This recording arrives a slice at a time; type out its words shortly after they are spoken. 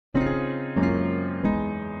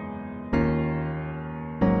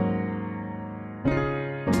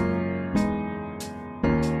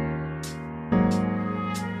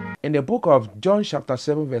In the book of John chapter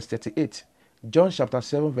 7 verse 38, John chapter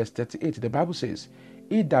 7 verse 38, the Bible says,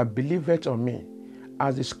 "He that believeth on me,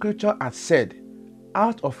 as the scripture hath said,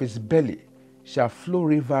 out of his belly shall flow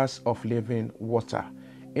rivers of living water."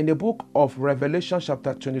 In the book of Revelation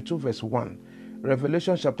chapter 22 verse 1,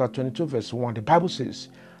 Revelation chapter 22 verse 1, the Bible says,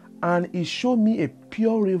 "And he showed me a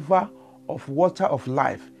pure river of water of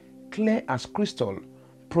life, clear as crystal,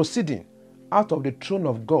 proceeding out of the throne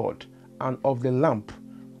of God and of the Lamb."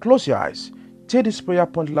 Close your eyes. Take this prayer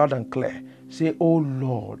point loud and clear. Say, "Oh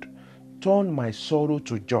Lord, turn my sorrow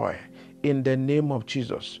to joy in the name of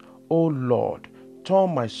Jesus." Oh Lord,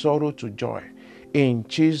 turn my sorrow to joy. In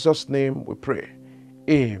Jesus' name we pray.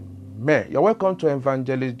 Amen. You're welcome to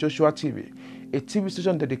Evangelist Joshua TV, a TV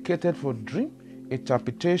station dedicated for dream,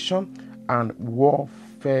 interpretation, and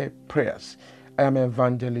warfare prayers. I am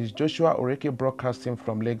Evangelist Joshua Oreke, broadcasting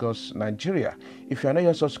from Lagos, Nigeria. If you are not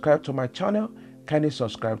yet subscribed to my channel, kindly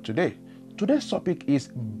subscribe today. Today's topic is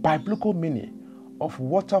biblical meaning of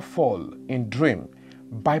waterfall in dream.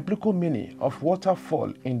 Biblical meaning of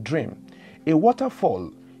waterfall in dream. A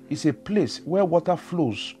waterfall is a place where water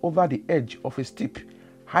flows over the edge of a steep,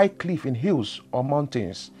 high cliff in hills or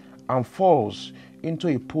mountains and falls into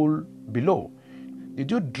a pool below.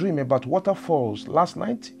 Did you dream about waterfalls last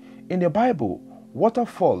night? In the Bible,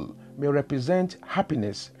 waterfall may represent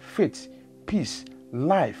happiness, faith, peace,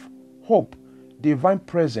 life, hope, divine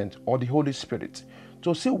presence, or the Holy Spirit.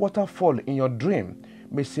 To see waterfall in your dream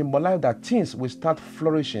may symbolize that things will start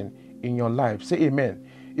flourishing in your life. Say amen.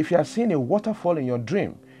 If you are seeing a waterfall in your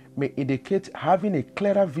dream, may indicate having a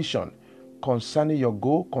clearer vision concerning your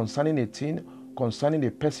goal, concerning a thing, concerning a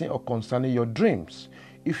person, or concerning your dreams.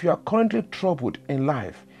 If you are currently troubled in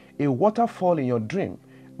life, a waterfall in your dream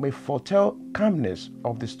may foretell calmness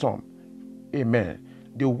of the storm. Amen.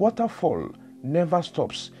 The waterfall never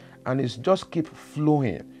stops and it just keep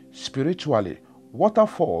flowing spiritually.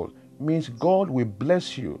 Waterfall means God will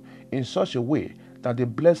bless you in such a way that the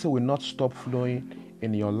blessing will not stop flowing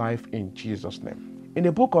in your life in Jesus' name. In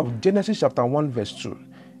the book of Genesis chapter 1 verse 2,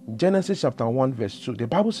 Genesis chapter 1 verse 2, the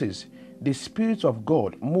Bible says, "The Spirit of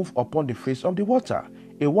God moved upon the face of the water."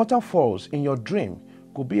 A waterfall in your dream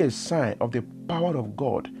could be a sign of the power of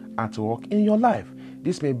God at work in your life.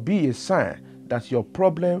 This may be a sign that your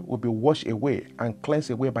problem will be washed away and cleansed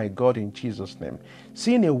away by God in Jesus' name.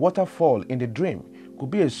 Seeing a waterfall in the dream could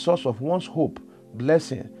be a source of one's hope,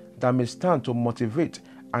 blessing that may stand to motivate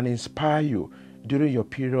and inspire you during your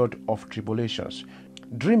period of tribulations.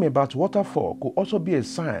 Dream about waterfall could also be a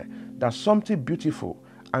sign that something beautiful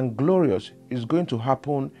and glorious is going to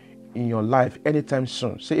happen in your life anytime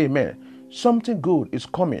soon. Say amen. Something good is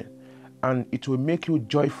coming and it will make you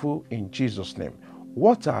joyful in Jesus' name.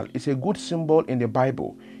 Water is a good symbol in the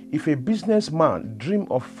Bible. If a businessman dreams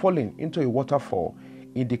of falling into a waterfall,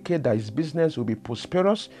 indicate that his business will be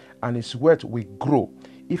prosperous and his wealth will grow.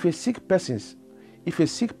 If a sick person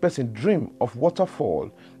dreams of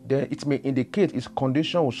waterfall, then it may indicate his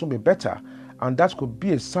condition will soon be better, and that could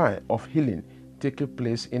be a sign of healing taking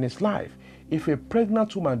place in his life. If a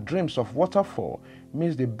pregnant woman dreams of waterfall,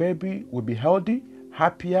 means the baby will be healthy,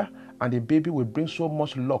 happier, and the baby will bring so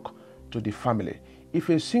much luck to the family. If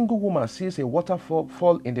a single woman sees a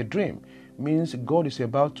waterfall in the dream, means God is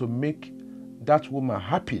about to make that woman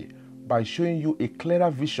happy by showing you a clearer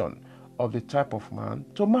vision of the type of man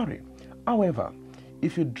to marry. However,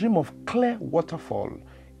 if you dream of clear waterfall,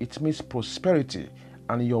 it means prosperity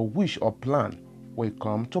and your wish or plan will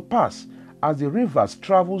come to pass. As the rivers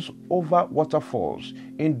travels over waterfalls,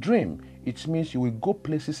 in dream, it means you will go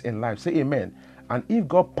places in life. Say amen. And if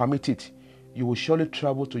God permits it, you will surely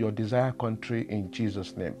travel to your desired country in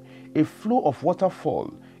Jesus' name. A flow of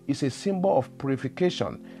waterfall is a symbol of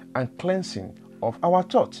purification and cleansing of our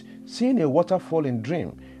thoughts. Seeing a waterfall in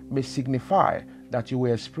dream may signify that you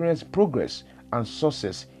will experience progress and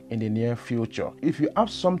success in the near future. If you have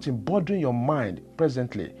something bothering your mind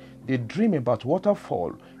presently, the dream about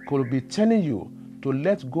waterfall could be telling you to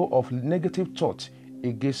let go of negative thoughts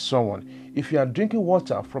against someone. If you are drinking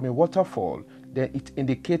water from a waterfall, then it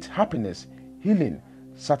indicates happiness, healing,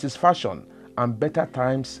 satisfaction, and better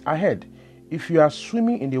times ahead. If you are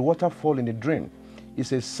swimming in the waterfall in the dream,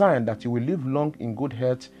 it's a sign that you will live long in good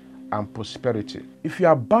health and prosperity. If you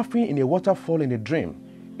are bathing in a waterfall in a dream,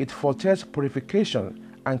 it foretells purification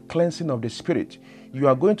and cleansing of the spirit. You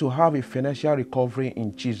are going to have a financial recovery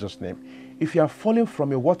in Jesus' name. If you are falling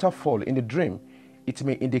from a waterfall in a dream, it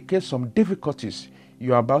may indicate some difficulties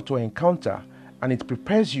you are about to encounter, and it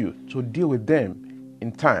prepares you to deal with them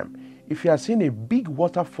in time. If you are seeing a big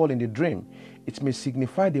waterfall in the dream, it may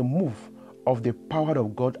signify the move of the power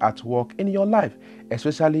of God at work in your life,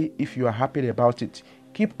 especially if you are happy about it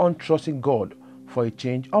Keep on trusting God for a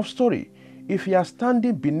change of story. If you are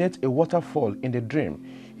standing beneath a waterfall in the dream,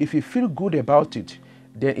 if you feel good about it,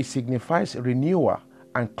 then it signifies renewal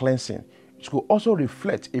and cleansing. It could also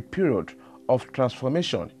reflect a period of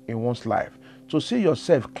transformation in one's life. To see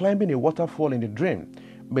yourself climbing a waterfall in the dream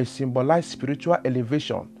may symbolize spiritual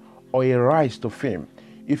elevation or a rise to fame.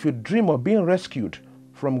 If you dream of being rescued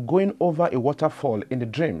from going over a waterfall in the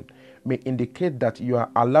dream, may indicate that you are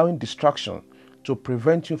allowing distraction to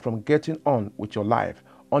prevent you from getting on with your life.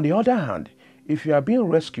 On the other hand, if you are being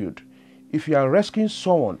rescued, if you are rescuing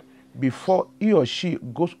someone before he or she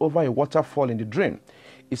goes over a waterfall in the dream,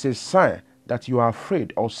 it's a sign that you are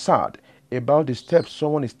afraid or sad about the steps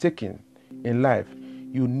someone is taking in life.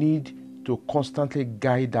 You need to constantly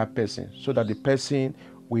guide that person so that the person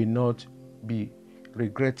will not be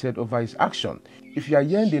regretted over his action. If you are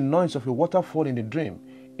hearing the noise of a waterfall in the dream,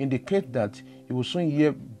 indicate that you will soon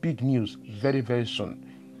hear big news very, very soon.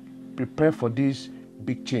 Prepare for this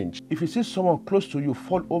big change. If you see someone close to you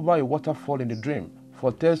fall over a waterfall in the dream,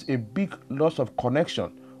 foretells a big loss of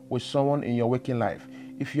connection with someone in your waking life.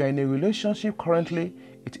 If you are in a relationship currently,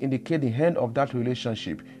 it indicates the end of that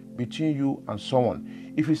relationship between you and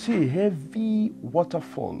someone. If you see a heavy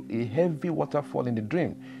waterfall in the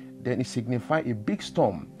dream, then it signifies a big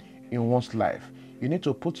storm in one's life. You need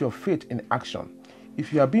to put your faith in action.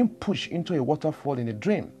 If you are being pushed into a waterfall in a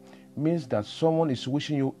dream, it means that someone is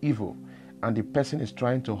wishing you evil and the person is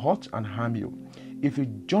trying to hurt and harm you. If you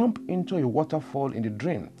jump into a waterfall in the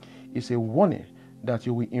dream, it's a warning that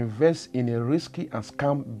you will invest in a risky and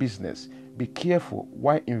scam business. Be careful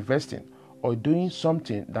while investing or doing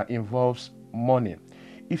something that involves money.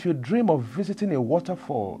 If you dream of visiting a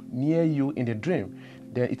waterfall near you in the dream,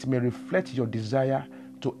 then it may reflect your desire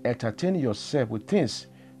to entertain yourself with things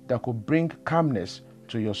that could bring calmness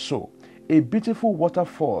to your soul. A beautiful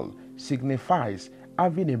waterfall signifies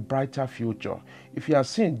having a brighter future. If you are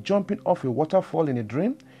seen jumping off a waterfall in a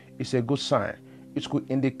dream, it's a good sign. It could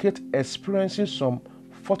indicate experiencing some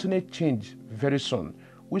fortunate change very soon,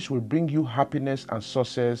 which will bring you happiness and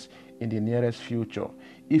success in the nearest future.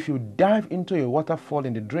 If you dive into a waterfall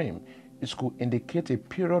in the dream, it could indicate a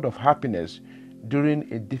period of happiness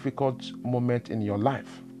during a difficult moment in your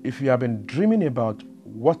life. If you have been dreaming about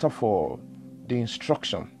waterfall, the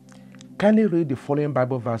instruction, kindly read the following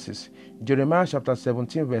Bible verses: Jeremiah chapter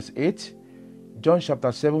 17 verse 8, John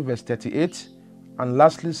chapter 7 verse 38, and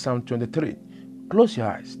lastly Psalm 23. Close your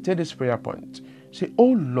eyes, take this prayer point. Say,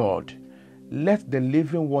 "Oh Lord, let the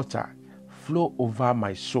living water flow over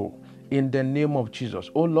my soul in the name of Jesus."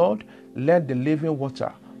 Oh Lord, let the living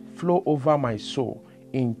water flow over my soul.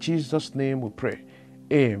 In Jesus' name we pray.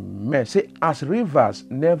 Amen. Say, as rivers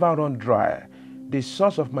never run dry, the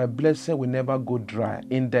source of my blessing will never go dry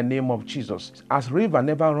in the name of Jesus. As river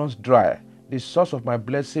never runs dry, the source of my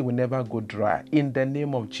blessing will never go dry in the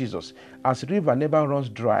name of Jesus. As river never runs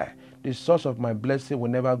dry, the source of my blessing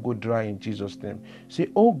will never go dry in Jesus' name. Say,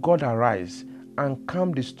 oh God, arise and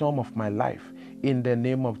calm the storm of my life in the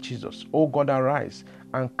name of Jesus. Oh God, arise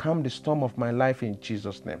and calm the storm of my life in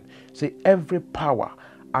Jesus' name. Say, every power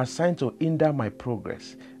assigned to hinder my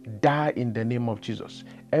progress, die in the name of Jesus.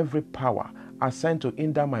 Every power assigned to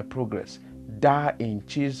hinder my progress, die in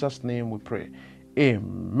Jesus' name we pray.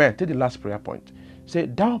 Amen. Take the last prayer point. Say,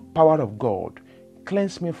 thou power of God,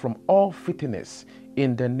 cleanse me from all filthiness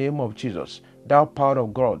in the name of Jesus. Thou power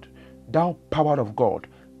of God,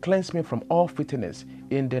 cleanse me from all filthiness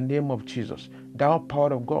in the name of Jesus. Thou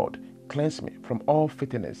power of God, cleanse me from all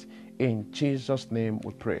filthiness. In Jesus' name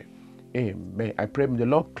we pray. Amen. I pray may the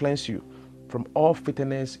Lord cleanse you from all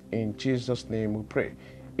filthiness. In Jesus' name we pray.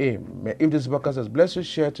 Amen. If this podcast has blessed you,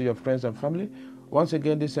 share to your friends and family. Once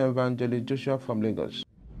again, this is Evangelist Joshua from Lagos.